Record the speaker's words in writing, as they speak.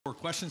For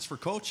questions for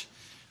Coach,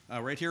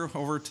 right here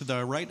over to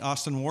the right,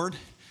 Austin Ward,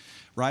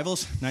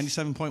 Rivals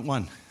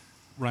 97.1.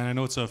 Ryan, I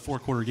know it's a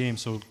four-quarter game,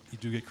 so you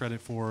do get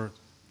credit for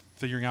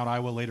figuring out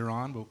Iowa later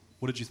on, but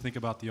what did you think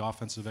about the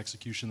offensive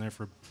execution there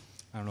for,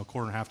 I don't know,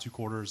 quarter and a half, 2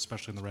 quarters,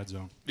 especially in the red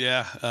zone?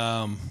 Yeah,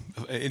 an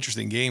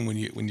interesting game when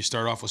you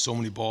start off with so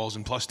many balls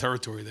and plus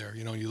territory there.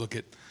 You know, you look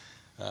at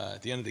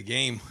the end of the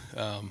game,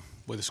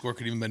 where the score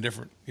could even been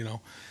different.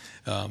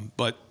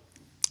 But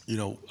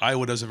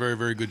Iowa does a very,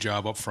 very good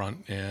job up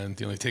front, and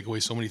they take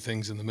away so many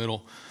things in the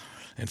middle,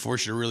 and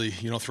force you to really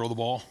throw the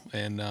ball.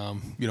 And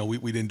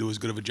we didn't do as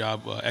good of a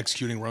job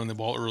executing running the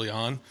ball early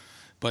on,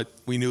 but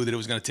we knew that it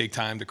was going to take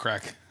time to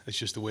crack. That's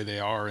just the way they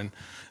are, and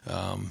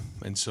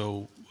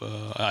so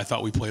I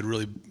thought we played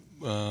really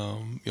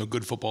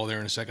good football there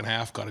in the second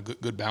half. Got a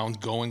good bounce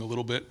going a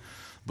little bit,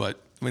 but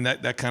I mean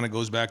that kind of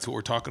goes back to what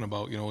we're talking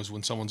about. Is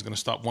when someone's going to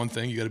stop one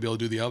thing, you got to be able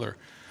to do the other.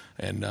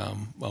 And I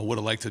would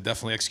have liked to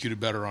definitely execute it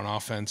better on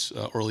offense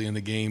early in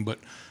the game, but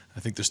I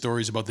think the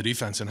story is about the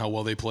defense and how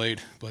well they played.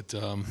 But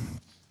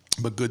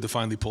good to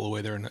finally pull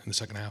away there in the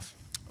second half.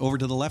 Over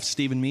to the left,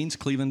 Stephen Means,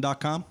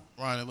 Cleveland.com.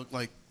 Ryan, it looked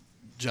like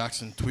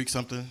Jackson tweaked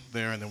something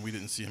there, and then we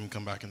didn't see him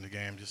come back in the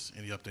game. Just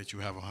any updates you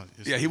have on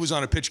his he was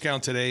on a pitch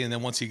count today, and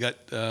then once he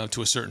got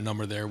to a certain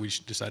number there, we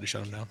decided to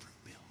shut him down.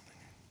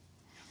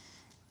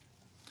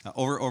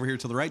 Over here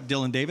to the right,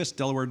 Dylan Davis,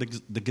 Delaware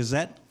the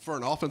Gazette. For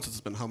an offense that's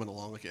been humming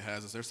along like it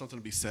has, is there something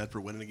to be said for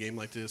winning a game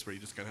like this where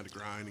you just kind of had to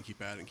grind and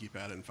keep at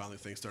it and finally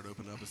things start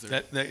opening up? Is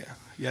there?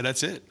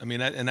 That's it. I mean,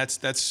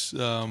 that's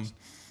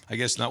I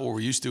guess not what we're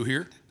used to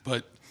here,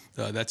 but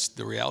that's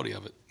the reality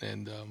of it.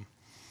 And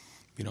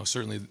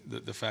certainly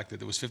the fact that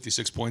there was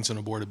 56 points on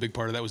the board, a big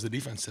part of that was the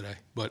defense today.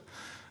 But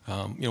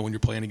when you're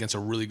playing against a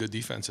really good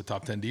defense, a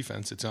top 10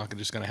 defense, it's not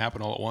just going to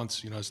happen all at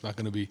once. It's not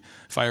going to be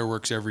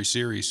fireworks every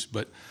series,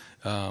 but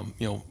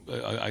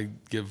I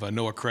give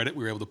Noah credit.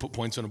 We were able to put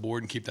points on the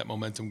board and keep that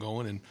momentum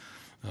going,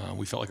 and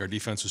we felt like our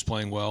defense was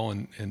playing well,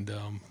 and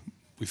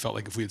we felt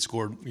like if we had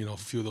scored a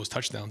few of those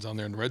touchdowns down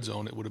there in the red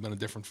zone, it would have been a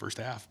different first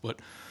half. But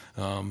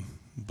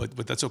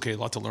that's okay. A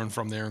lot to learn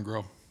from there and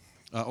grow.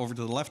 Over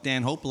to the left,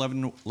 Dan Hope,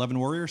 11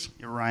 Warriors.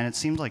 Yeah, Ryan, it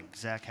seemed like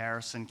Zach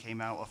Harrison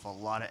came out with a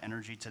lot of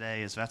energy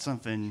today. Is that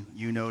something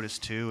you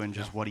noticed too, and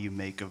just what do you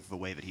make of the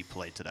way that he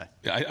played today?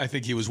 Yeah, I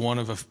think he was one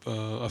of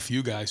a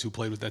few guys who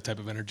played with that type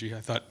of energy.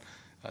 I thought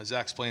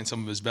Zach's playing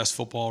some of his best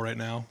football right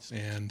now,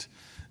 and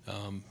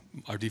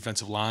our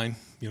defensive line,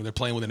 they're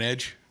playing with an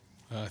edge.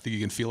 I think you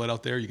can feel it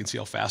out there. You can see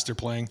how fast they're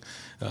playing.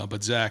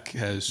 But Zach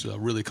has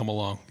really come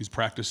along. He's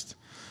practiced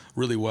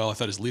really well. I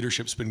thought his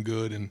leadership's been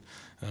good, and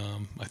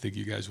I think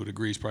you guys would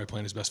agree he's probably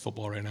playing his best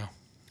football right now.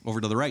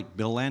 Over to the right,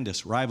 Bill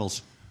Landis,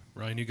 Rivals.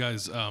 Ryan, you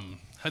guys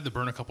had to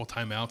burn a couple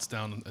timeouts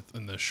down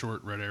in the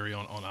short red area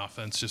on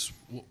offense. Just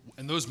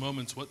in those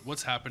moments,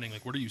 what's happening?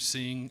 Like, what are you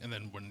seeing? And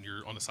then when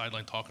you're on the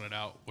sideline talking it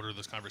out, what are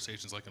those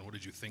conversations like, and what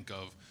did you think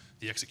of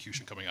the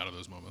execution coming out of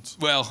those moments?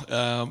 Well,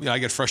 I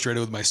get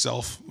frustrated with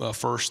myself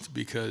first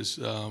because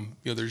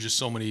there's just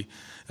so many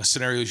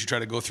scenarios you try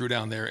to go through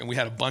down there, and we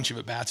had a bunch of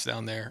at-bats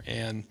down there,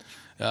 and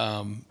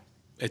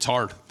it's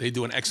hard. They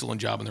do an excellent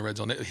job in the red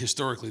zone.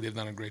 Historically, they've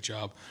done a great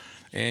job.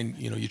 And,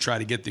 you try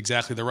to get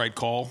exactly the right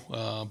call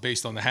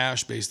based on the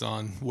hash, based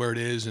on where it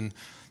is. And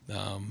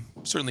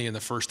certainly in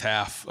the first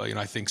half,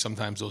 I think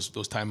sometimes those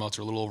timeouts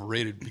are a little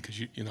overrated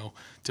because,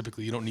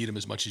 typically you don't need them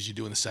as much as you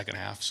do in the second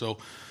half. So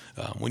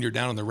when you're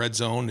down in the red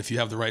zone, if you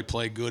have the right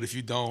play, good. If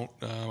you don't,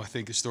 I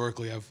think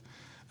historically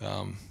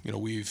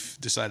we've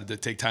decided to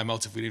take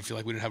timeouts if we didn't feel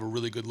like we didn't have a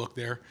really good look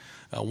there.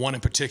 One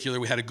in particular,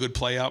 we had a good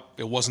play up.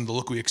 It wasn't the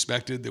look we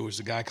expected. There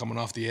was a guy coming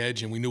off the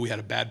edge, and we knew we had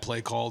a bad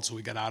play called, so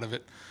we got out of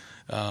it.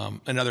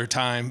 Another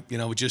time,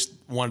 we just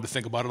wanted to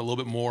think about it a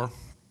little bit more.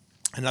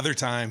 Another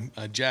time,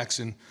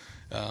 Jackson,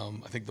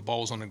 I think the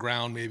ball was on the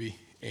ground maybe,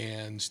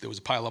 and there was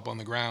a pile up on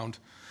the ground,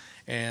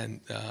 and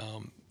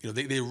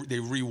they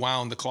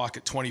rewound the clock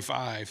at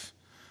 25,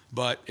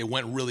 but it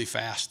went really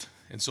fast.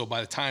 And so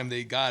by the time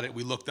they got it,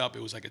 we looked up,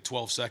 it was like at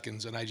 12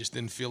 seconds, and I just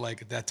didn't feel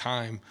like at that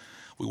time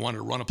we wanted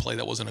to run a play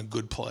that wasn't a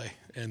good play.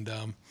 And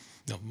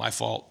my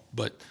fault,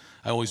 but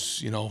I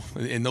always,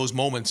 in those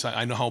moments,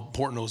 I know how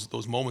important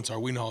those moments are.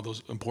 We know how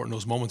important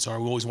those moments are.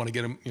 We always want to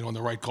get them, in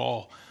the right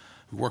call.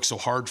 We work so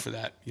hard for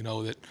that,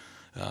 and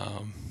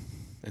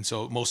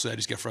so mostly I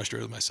just get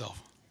frustrated with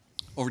myself.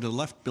 Over to the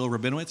left, Bill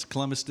Rabinowitz,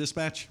 Columbus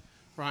Dispatch.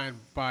 Ryan,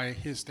 by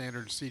his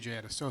standards, CJ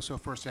had a so-so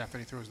first half,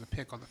 and he throws the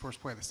pick on the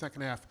first play of the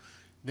second half.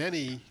 Then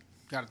he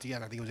got it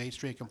together. I think it was 8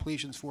 straight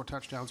completions, 4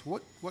 touchdowns.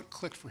 What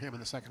clicked for him in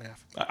the second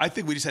half? I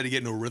think we just had to get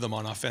into a rhythm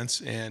on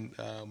offense, and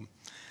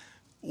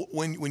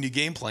when you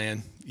game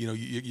plan,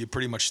 you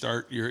pretty much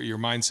start your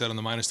mindset on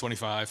the minus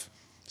 25,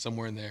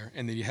 somewhere in there,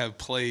 and then you have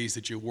plays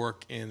that you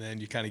work, and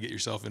then you kind of get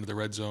yourself into the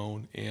red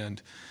zone.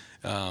 And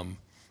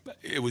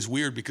it was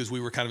weird because we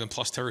were kind of in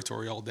plus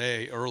territory all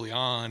day early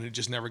on. It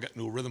just never got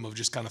into a rhythm of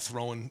just kind of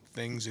throwing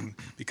things, and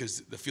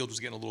because the field was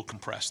getting a little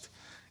compressed.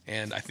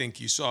 And I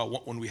think you saw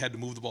when we had to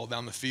move the ball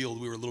down the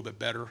field, we were a little bit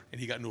better, and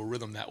he got into a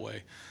rhythm that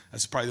way.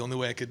 That's probably the only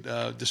way I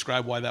could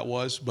describe why that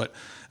was. But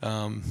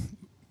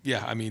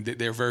Yeah, I mean,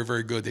 they're very,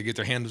 very good. They get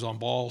their hands on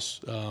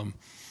balls.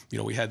 You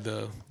know, we had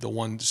the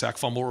one sack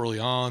fumble early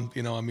on.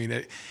 You know, I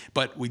mean,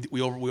 but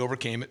we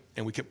overcame it,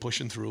 and we kept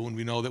pushing through. And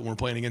we know that when we're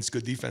playing against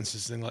good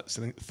defenses,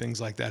 things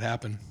like that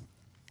happen.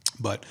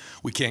 But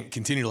we can't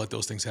continue to let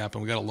those things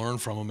happen. We got to learn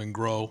from them and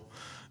grow.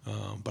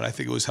 But I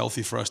think it was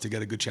healthy for us to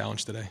get a good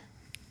challenge today.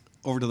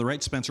 Over to the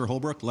right, Spencer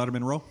Holbrook,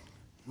 Letterman Row.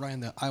 Ryan,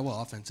 the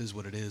Iowa offense is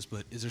what it is,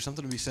 but is there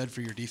something to be said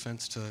for your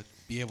defense to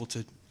be able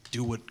to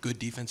do what good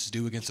defenses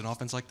do against an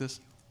offense like this?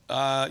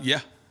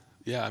 Yeah.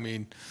 I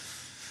mean,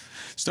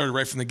 started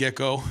right from the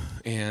get-go,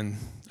 and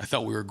I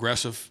thought we were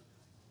aggressive.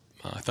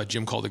 I thought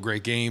Jim called a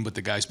great game, but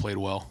the guys played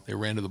well. They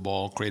ran to the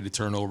ball, created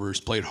turnovers,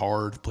 played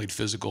hard, played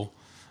physical,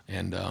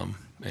 and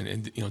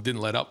you know,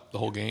 didn't let up the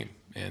whole game.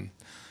 And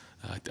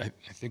I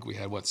think we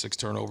had 6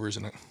 turnovers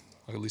and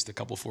at least a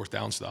couple 4th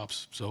down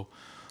stops. So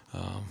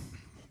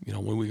you know,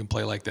 when we can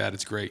play like that,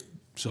 it's great.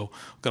 So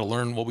we've got to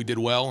learn what we did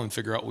well and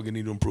figure out what we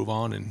need to improve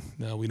on. And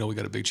we know we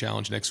got a big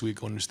challenge next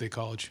week going to State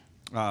College.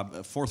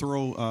 4th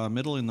row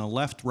middle in the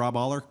left, Rob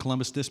Aller,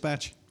 Columbus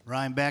Dispatch.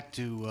 Ryan, back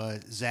to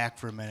Zach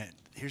for a minute.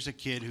 Here's a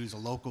kid who's a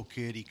local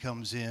kid. He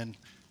comes in,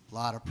 a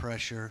lot of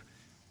pressure,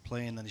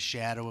 playing in the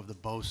shadow of the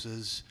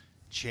Bosas,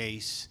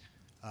 Chase.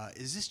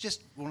 Is this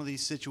just one of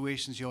these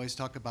situations you always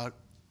talk about,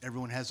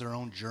 everyone has their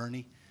own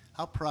journey?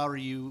 How proud are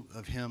you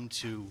of him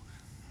to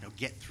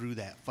get through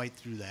that, fight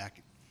through that?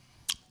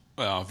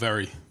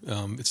 Very.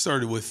 It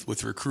started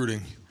with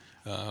recruiting.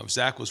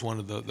 Zach was one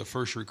of the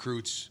first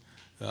recruits,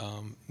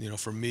 you know,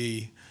 for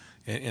me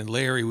and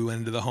Larry. We went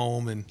into the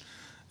home, and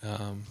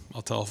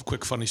I'll tell a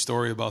quick funny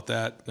story about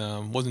that.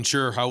 Wasn't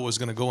sure how it was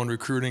going to go in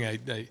recruiting.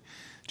 I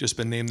just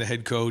been named the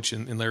head coach,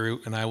 and Larry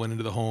and I went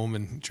into the home,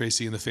 and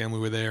Tracy and the family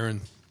were there,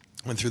 and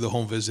went through the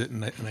home visit,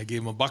 and I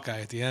gave him a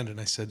Buckeye at the end, and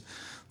I said,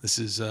 "This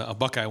is a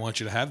Buckeye. I want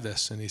you to have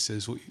this." And he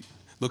says,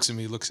 looks at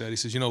me, he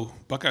says, "You know,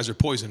 Buckeyes are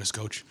poisonous,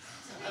 Coach."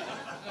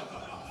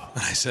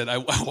 And I said, I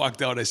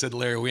walked out. I said,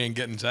 "Larry, we ain't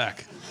getting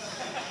Zach."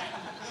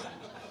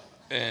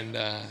 And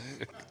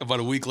about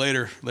a week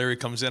later, Larry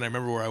comes in. I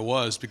remember where I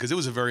was because it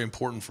was very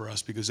important for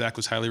us because Zach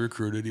was highly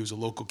recruited. He was a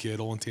local kid,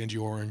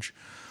 Olentangy Orange,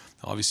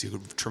 obviously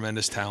a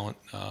tremendous talent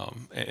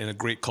and a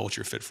great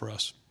culture fit for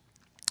us.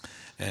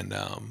 And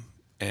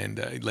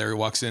Larry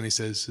walks in. He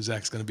says,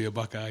 "Zach's going to be a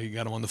Buckeye." He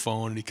got him on the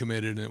phone, and he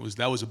committed, and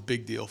that was a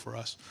big deal for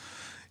us.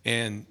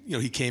 And you know,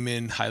 he came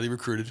in highly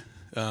recruited.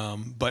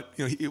 But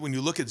you know, when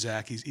you look at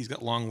Zach, he's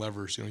got long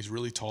levers. You know, he's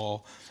really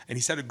tall, and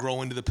he's had to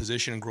grow into the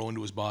position and grow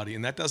into his body,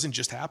 and that doesn't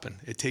just happen.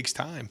 It takes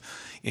time.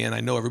 And I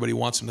know everybody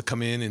wants him to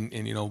come in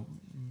and you know,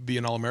 be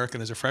an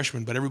All-American as a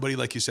freshman, but everybody,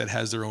 like you said,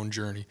 has their own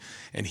journey,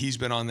 and he's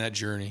been on that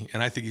journey.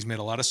 And I think he's made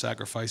a lot of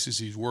sacrifices.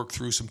 He's worked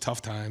through some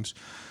tough times,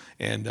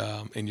 and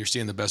you're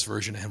seeing the best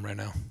version of him right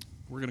now.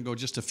 We're going to go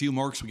just a few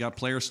more because we got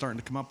players starting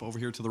to come up over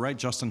here to the right.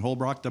 Justin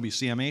Holbrook,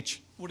 WCMH.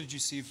 What did you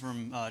see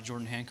from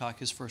Jordan Hancock,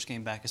 his first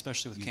game back,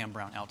 especially with Cam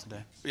Brown out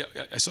today? Yeah,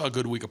 I saw a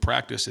good week of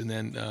practice, and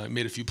then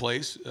made a few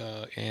plays,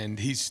 and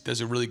he does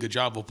a really good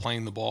job of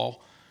playing the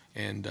ball,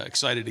 and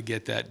excited to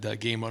get that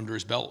game under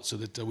his belt so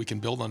that we can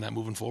build on that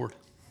moving forward.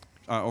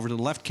 Over to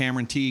the left,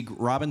 Cameron Teague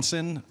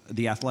Robinson,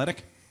 The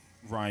Athletic.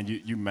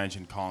 Ryan, you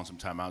mentioned calling some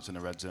timeouts in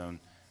the red zone.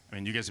 I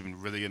mean, you guys have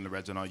been really good in the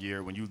red zone all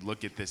year. When you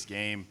look at this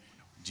game,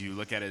 do you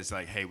look at it as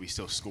like, hey, we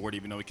still scored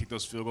even though we kicked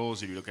those field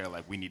goals, or do you look at it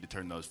like we need to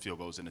turn those field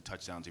goals into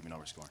touchdowns even though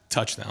we're scoring?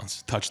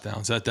 Touchdowns.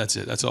 That's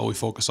it. That's all we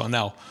focus on.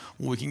 Now,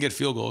 when we can get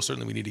field goals,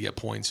 certainly we need to get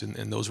points,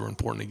 and those were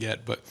important to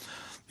get. But,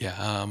 yeah,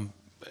 I'm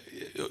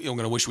going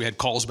to wish we had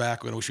calls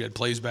back. We're going to wish we had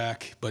plays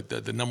back. But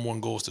the number one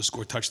goal is to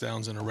score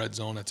touchdowns in a red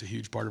zone. That's a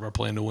huge part of our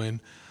plan to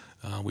win.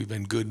 We've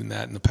been good in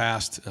that in the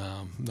past,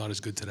 not as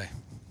good today.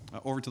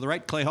 Over to the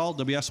right, Clay Hall,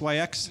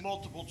 WSYX.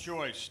 Multiple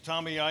choice.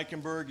 Tommy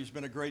Eichenberg, he's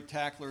been a great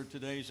tackler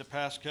today. He's a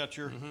pass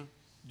catcher. Mm-hmm.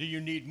 Do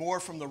you need more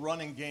from the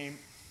running game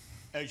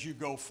as you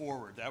go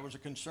forward? That was a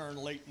concern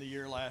late in the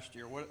year last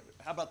year.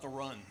 How about the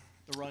run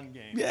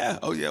game? Yeah.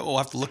 Oh, yeah. We'll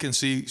have to look and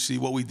see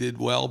what we did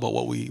well, but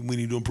what we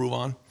need to improve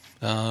on,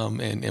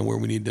 and where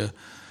we need to,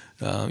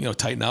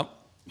 tighten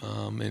up,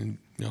 and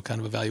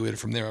kind of evaluate it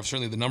from there.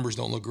 Certainly the numbers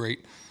don't look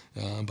great,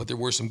 but there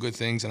were some good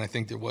things, and I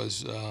think there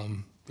was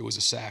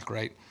a sack,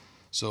 right?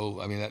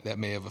 So, I mean, that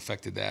may have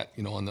affected that,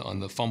 on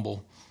the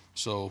fumble.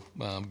 So,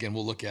 again,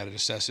 we'll look at it,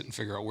 assess it, and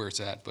figure out where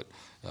it's at. But,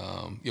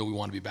 we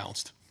want to be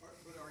balanced. But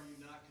are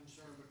you not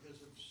concerned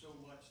because of so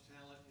much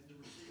talent in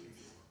the receiving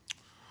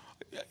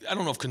floor? I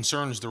don't know if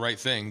concern is the right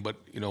thing, but,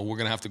 we're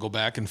going to have to go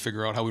back and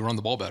figure out how we run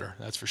the ball better.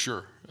 That's for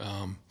sure.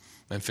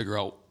 And figure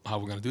out how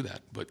we're going to do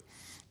that.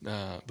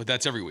 But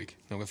that's every week.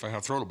 If I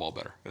have to throw the ball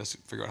better, let's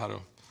figure out how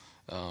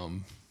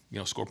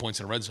to, score points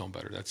in a red zone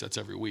better. That's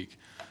every week.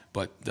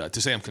 But to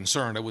say I'm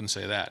concerned, I wouldn't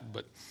say that.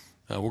 But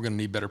we're going to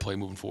need better play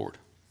moving forward.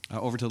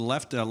 Over to the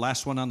left,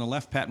 last one on the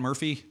left, Pat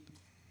Murphy,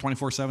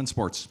 24/7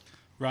 Sports.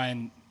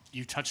 Ryan,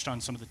 you touched on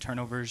some of the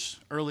turnovers.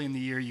 Early in the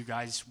year, you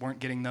guys weren't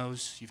getting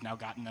those. You've now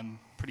gotten them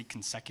pretty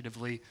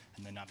consecutively,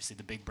 and then obviously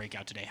the big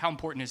breakout today. How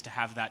important is to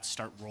have that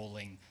start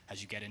rolling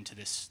as you get into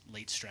this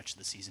late stretch of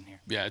the season here?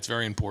 Yeah, it's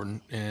very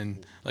important.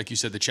 And like you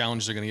said, the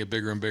challenges are going to get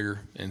bigger and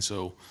bigger. And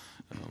so,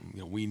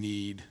 we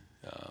need,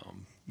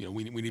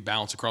 we need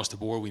balance across the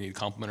board. We need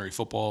complementary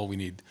football. We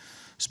need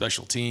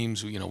special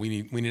teams. We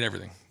need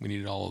everything. We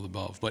need all of the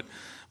above. But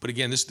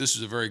again, this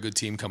is a very good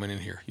team coming in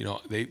here.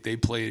 They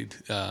played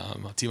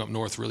a team up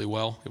north really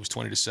well. It was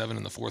 20-7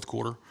 in the fourth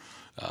quarter.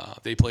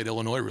 They played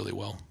Illinois really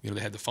well.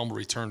 They had the fumble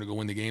return to go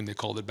win the game. They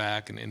called it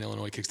back, and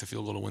Illinois kicks the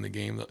field goal to win the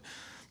game.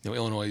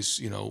 Illinois,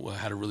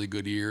 had a really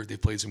good year. They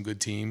played some good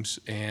teams,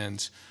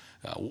 and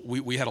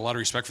we had a lot of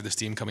respect for this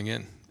team coming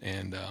in,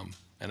 and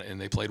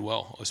they played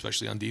well,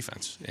 especially on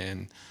defense.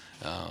 And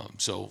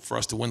so for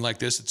us to win like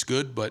this, it's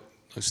good, but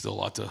there's still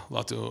a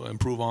lot to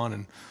improve on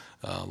and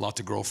a lot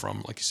to grow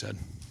from, like you said.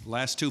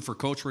 Last two for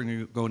Coach. We're going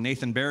to go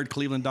Nathan Baird,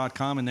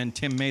 Cleveland.com, and then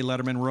Tim May,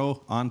 Letterman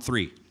Row on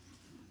 3.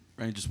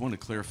 I just wanted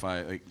to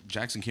clarify,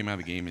 Jackson came out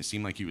of the game, it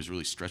seemed like he was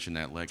really stretching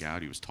that leg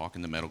out. He was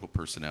talking to medical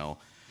personnel.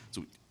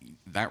 So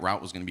that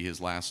route was going to be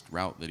his last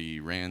route that he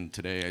ran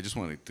today. I just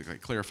wanted to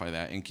clarify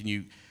that. And can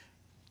you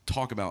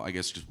talk about, I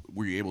guess, just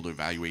were you able to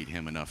evaluate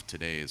him enough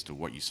today as to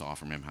what you saw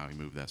from him, how he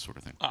moved, that sort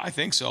of thing? I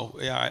think so.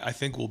 Yeah, I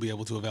think we'll be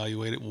able to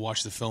evaluate it. We'll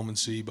watch the film and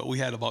see. But we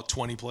had about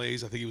 20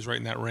 plays. I think he was right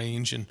in that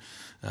range. And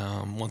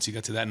once he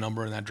got to that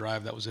number and that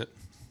drive, that was it.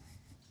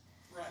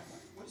 Right.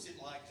 What is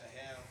it like to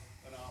have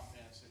an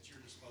offense at your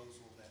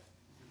disposal that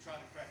you're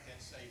trying to crack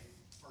that safe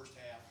first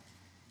half?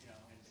 And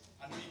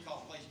I know you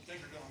call plays you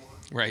think are going to work.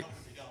 Right. Some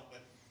they don't.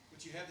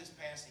 But you have this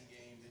passing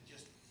game that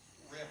just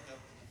revved up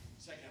in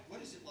the second half.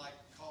 What is it like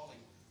calling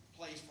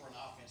plays for an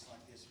offense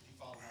like this if you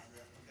follow my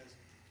drift? Because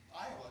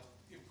Iowa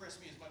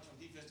impressed me as much on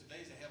defensive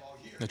days as they have all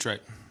year. That's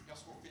right. Y'all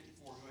scored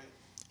 54. Go ahead.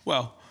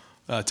 Well,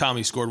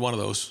 Tommy scored one of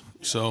those,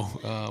 so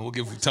we'll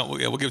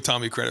give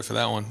Tommy credit for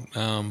that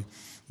one.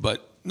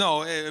 But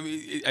no, I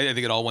think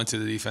it all went to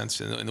the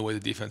defense and the way the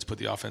defense put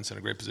the offense in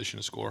a great position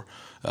to score.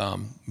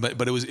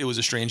 But it was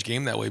a strange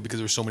game that way because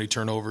there were so many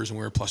turnovers and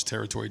we were plus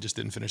territory, just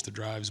didn't finish the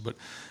drives. But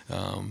I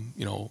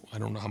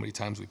don't know how many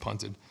times we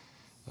punted.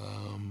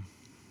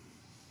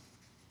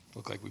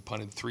 Looked like we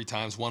punted 3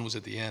 times. One was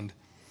at the end.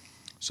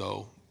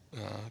 So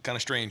kind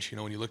of strange,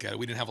 when you look at it.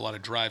 We didn't have a lot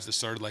of drives that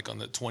started like on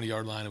the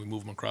 20-yard line and we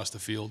moved them across the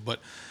field.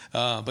 But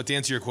to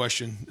answer your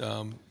question,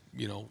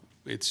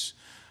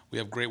 we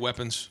have great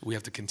weapons. We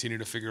have to continue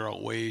to figure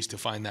out ways to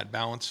find that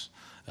balance.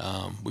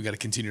 We got to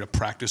continue to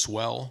practice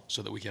well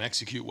so that we can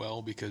execute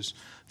well because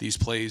these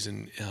plays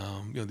and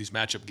these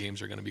matchup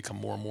games are going to become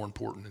more and more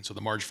important. And so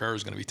the margin for error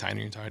is going to be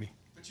tinier and tiny.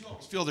 But you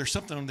always feel there's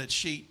something on that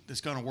sheet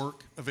that's going to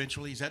work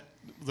eventually. Is that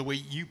the way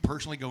you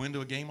personally go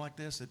into a game like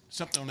this? That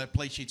something on that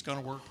play sheet's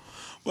going to work?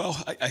 Well,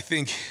 I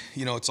think,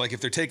 it's like if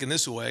they're taking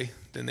this away,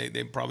 then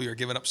they probably are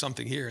giving up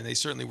something here. And they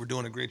certainly were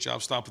doing a great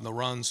job stopping the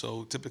run.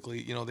 So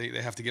typically,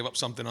 they have to give up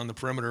something on the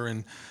perimeter.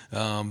 And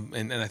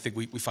I think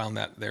we found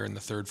that there in the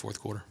third, fourth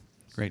quarter.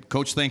 Great.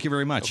 Coach, thank you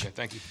very much. Okay,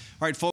 thank you. All right, folks.